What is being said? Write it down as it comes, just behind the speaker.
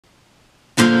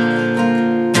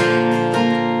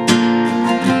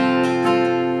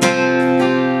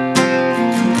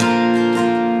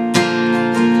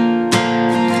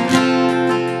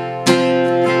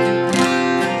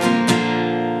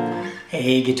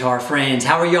guitar friends.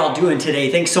 How are y'all doing today?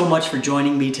 Thanks so much for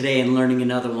joining me today and learning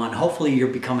another one. Hopefully you're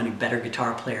becoming a better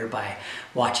guitar player by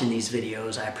watching these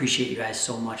videos. I appreciate you guys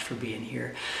so much for being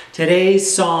here.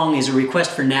 Today's song is a request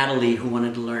for Natalie, who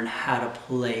wanted to learn how to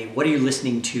play What Are You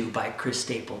Listening To by Chris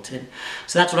Stapleton.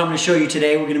 So that's what I'm going to show you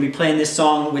today. We're going to be playing this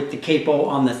song with the capo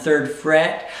on the 3rd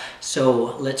fret.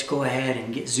 So let's go ahead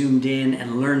and get zoomed in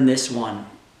and learn this one.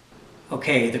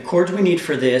 Okay, the chords we need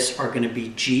for this are going to be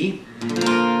G,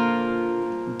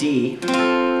 D,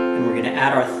 and we're going to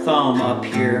add our thumb up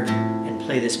here and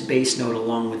play this bass note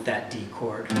along with that D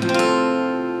chord.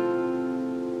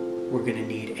 We're going to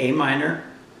need A minor,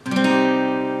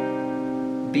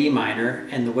 B minor,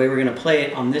 and the way we're going to play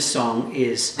it on this song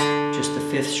is just the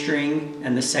 5th string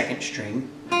and the 2nd string.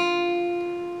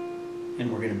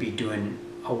 And we're going to be doing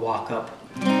a walk up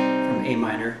from A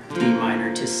minor, B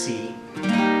minor to C,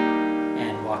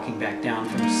 and walking back down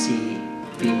from C,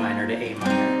 B minor to A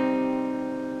minor.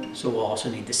 So we'll also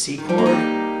need the C chord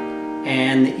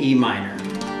and the E minor.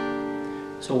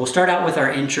 So we'll start out with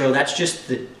our intro. That's just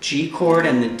the G chord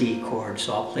and the D chord.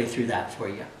 So I'll play through that for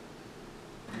you.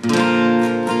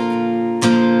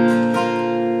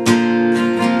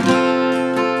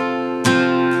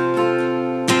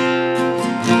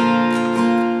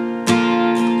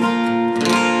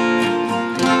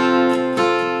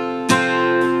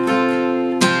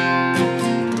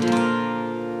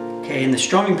 And the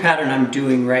strumming pattern I'm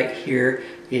doing right here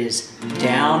is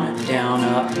down, down,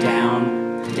 up,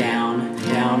 down, down,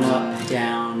 down, up,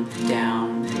 down,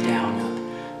 down, down,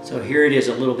 up. So here it is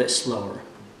a little bit slower.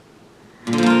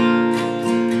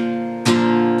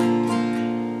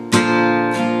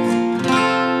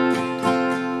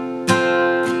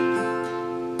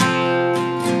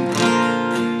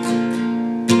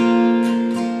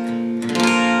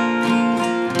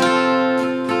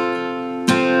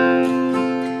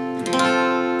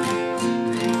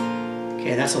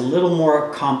 That's a little more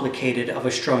complicated of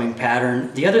a strumming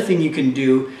pattern. The other thing you can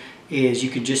do is you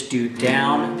could just do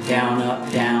down, down, up,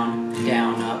 down,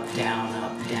 down, up, down,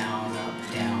 up, down, up,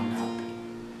 down, up.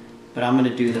 But I'm going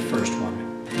to do the first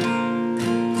one.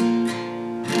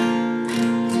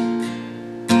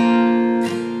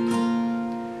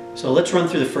 So let's run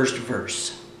through the first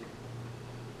verse.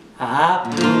 I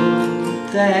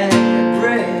put that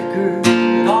record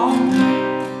on.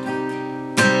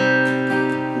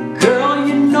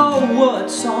 What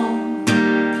song,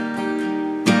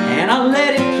 and I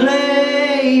let it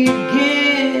play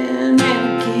again and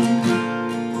again.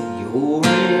 You're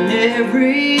in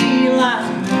every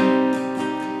line,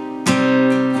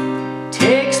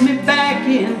 takes me back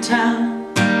in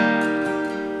time.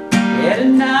 Yeah,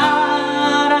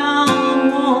 tonight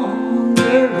I'm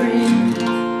wondering.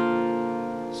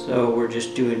 So we're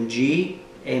just doing G,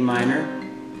 A minor,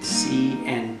 C,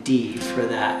 and D for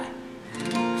that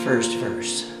first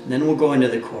verse. Then we'll go into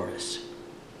the chorus.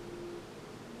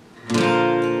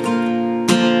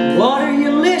 What are you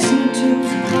listening to?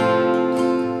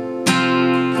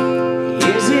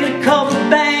 Is it a cover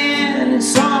band in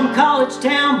some college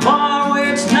town bar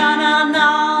where it's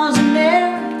na-na-nas and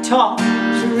air guitars?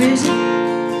 Or is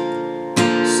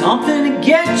it something to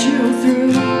get you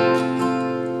through?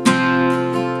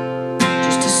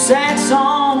 Just a sad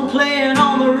song playing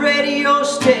on the radio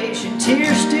station,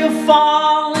 tears still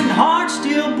falling, heart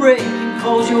still breaking,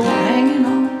 cause you're hanging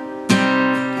on.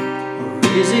 Or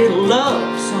is it a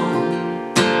love song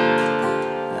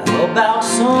about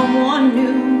someone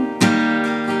new?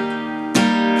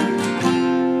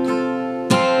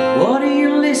 What are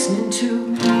you listening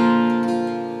to?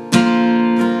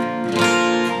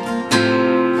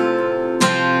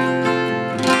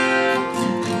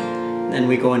 Then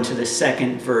we go into the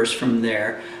 2nd verse from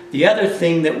there. The other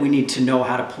thing that we need to know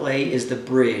how to play is the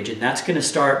bridge, and that's going to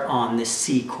start on the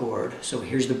C chord. So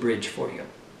here's the bridge for you.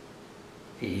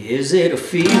 Is it a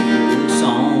feeling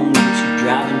song that you're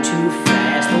driving too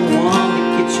fast, the one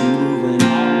that gets you moving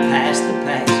on past the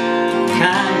past? You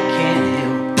kind of can't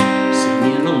help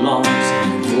singing along,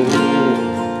 saying, oh.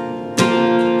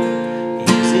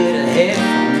 Is it a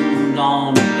headphone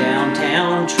on a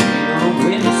downtown train or a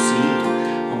window seat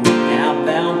on an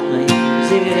outbound plane?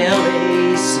 Is it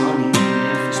LA sunny,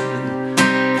 Memphis blue?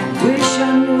 I wish I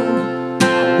knew, I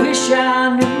wish I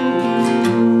knew.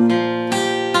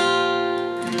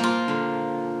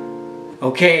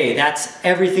 Okay, that's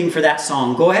everything for that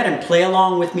song. Go ahead and play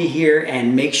along with me here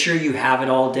and make sure you have it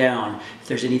all down. If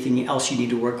there's anything else you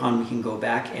need to work on, we can go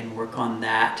back and work on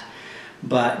that.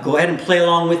 But go ahead and play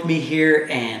along with me here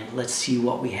and let's see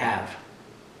what we have.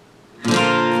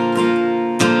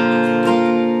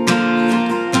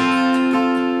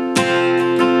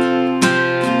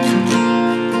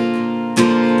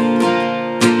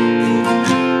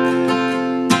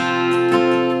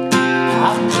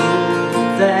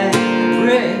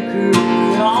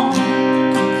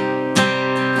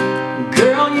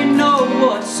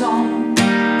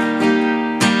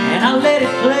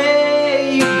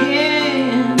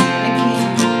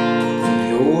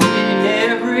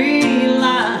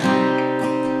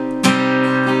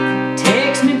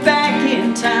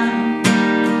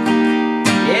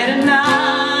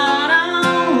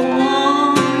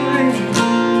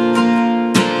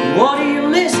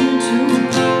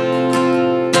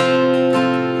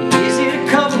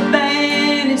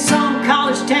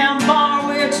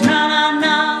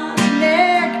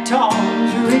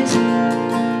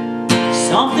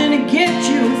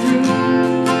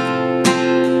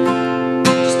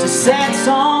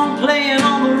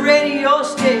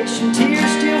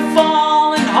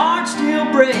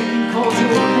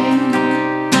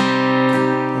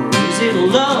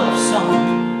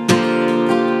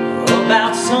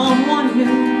 someone